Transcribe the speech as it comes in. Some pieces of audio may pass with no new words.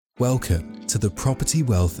Welcome to the Property,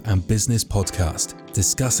 Wealth and Business Podcast,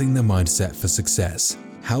 discussing the mindset for success,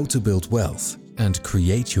 how to build wealth and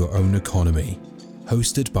create your own economy.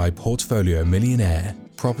 Hosted by portfolio millionaire,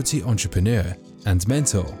 property entrepreneur and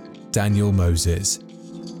mentor, Daniel Moses.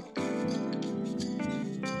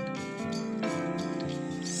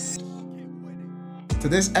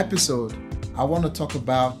 Today's episode, I want to talk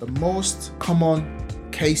about the most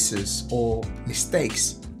common cases or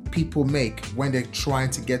mistakes people make when they're trying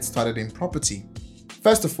to get started in property.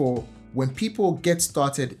 First of all, when people get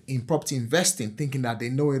started in property investing thinking that they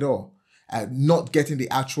know it all, not getting the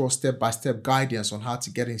actual step-by-step guidance on how to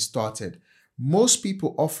get started, most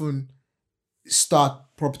people often start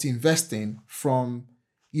property investing from,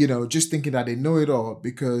 just thinking that they know it all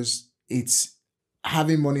because it's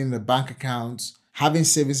having money in the bank account, having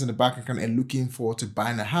savings in the bank account and looking forward to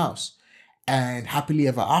buying a house and happily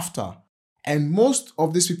ever after. And most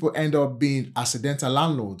of these people end up being accidental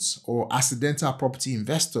landlords or accidental property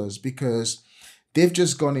investors because they've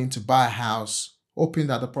just gone in to buy a house, hoping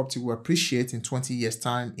that the property will appreciate in 20 years'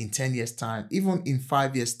 time, in 10 years' time, even in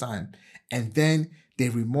 5 years' time. And then they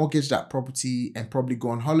remortgage that property and probably go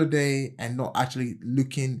on holiday and not actually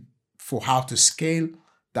looking for how to scale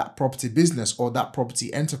that property business or that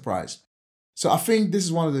property enterprise. So I think this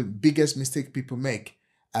is one of the biggest mistakes people make.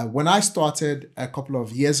 When I started a couple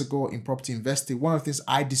of years ago in property investing, one of the things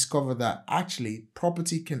I discovered that actually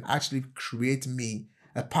property can actually create me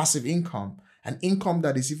a passive income, an income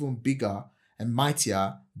that is even bigger and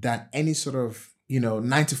mightier than any sort of,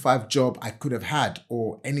 9-to-5 job I could have had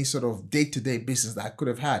or any sort of day-to-day business that I could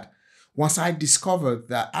have had. Once I discovered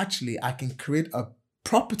that actually I can create a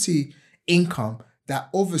property income that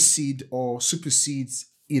oversees or supersedes,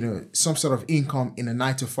 some sort of income in a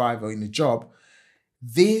 9-to-5 or in a job,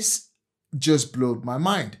 this just blew my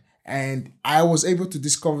mind. And I was able to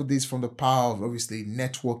discover this from the power of obviously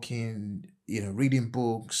networking, reading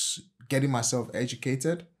books, getting myself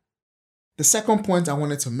educated. The second point I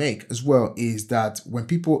wanted to make as well is that when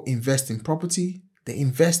people invest in property, they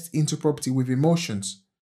invest into property with emotions,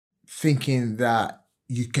 thinking that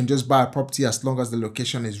you can just buy a property as long as the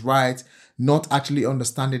location is right, not actually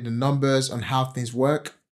understanding the numbers on how things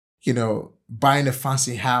work, buying a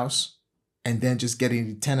fancy house and then just getting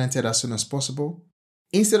it tenanted as soon as possible,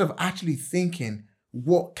 instead of actually thinking,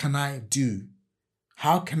 what can I do?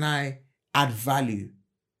 How can I add value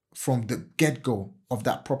from the get-go of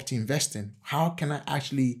that property investing? How can I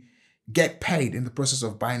actually get paid in the process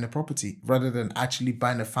of buying a property rather than actually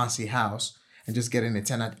buying a fancy house and just getting a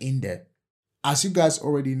tenant in there? As you guys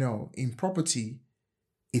already know, in property,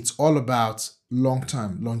 it's all about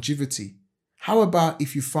long-term longevity. How about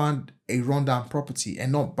if you found a rundown property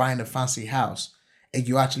and not buying a fancy house and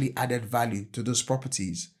you actually added value to those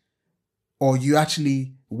properties? Or you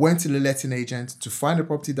actually went to the letting agent to find a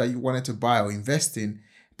property that you wanted to buy or invest in,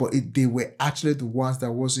 but they were actually the ones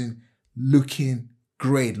that wasn't looking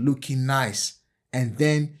great, looking nice. And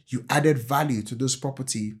then you added value to those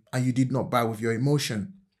property and you did not buy with your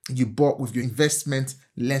emotion. You bought with your investment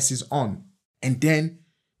lenses on. And then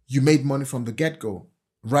you made money from the get-go,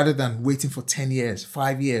 rather than waiting for 10 years,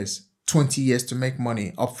 5 years, 20 years to make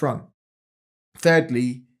money upfront.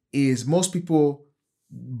 Thirdly, is most people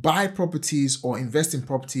buy properties or invest in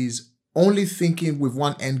properties only thinking with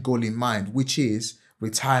one end goal in mind, which is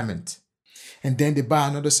retirement. And then they buy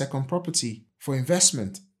another second property for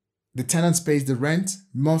investment. The tenant pays the rent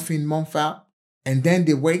month in, month out, and then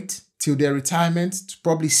they wait till their retirement to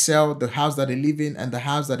probably sell the house that they live in and the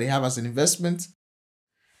house that they have as an investment,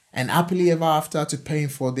 and happily ever after to paying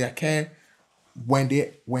for their care when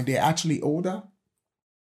they're actually older.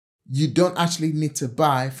 You don't actually need to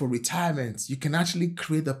buy for retirement. You can actually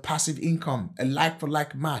create a passive income, a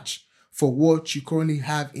like-for-like match for what you currently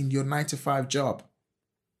have in your 9-to-5 job.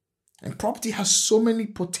 And property has so many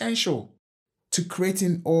potential to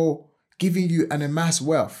creating or giving you an amassed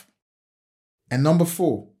wealth. And number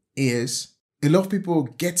 4 is a lot of people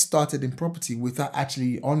get started in property without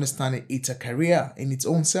actually understanding it's a career in its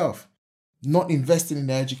own self. Not investing in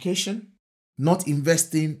their education, not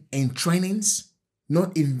investing in trainings,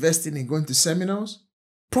 not investing in going to seminars.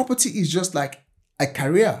 Property is just like a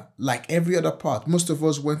career, like every other part. Most of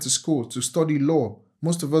us went to school to study law.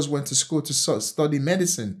 Most of us went to school to study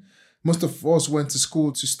medicine. Most of us went to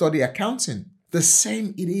school to study accounting. The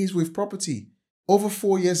same it is with property. Over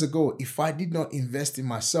 4 years ago, if I did not invest in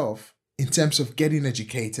myself, in terms of getting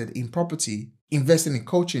educated in property, investing in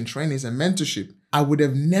coaching, trainings, and mentorship, I would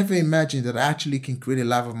have never imagined that I actually can create a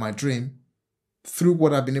life of my dream through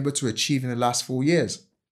what I've been able to achieve in the last 4 years.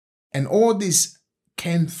 And all this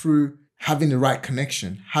came through having the right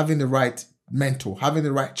connection, having the right mentor, having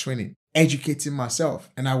the right training, educating myself,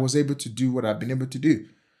 and I was able to do what I've been able to do.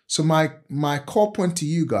 So my core point to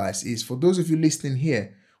you guys is, for those of you listening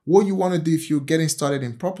here, what you want to do if you're getting started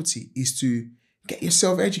in property is to get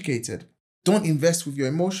yourself educated. Don't invest with your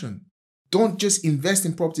emotion. Don't just invest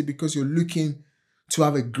in property because you're looking to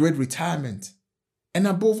have a great retirement. And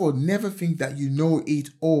above all, never think that you know it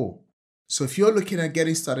all. So if you're looking at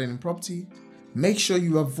getting started in property, make sure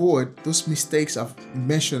you avoid those mistakes I've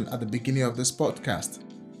mentioned at the beginning of this podcast.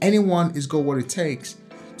 Anyone has got what it takes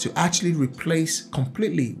to actually replace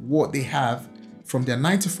completely what they have from their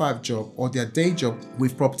 9-to-5 job or their day job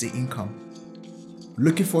with property income.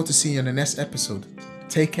 Looking forward to seeing you in the next episode.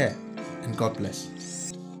 Take care and God bless.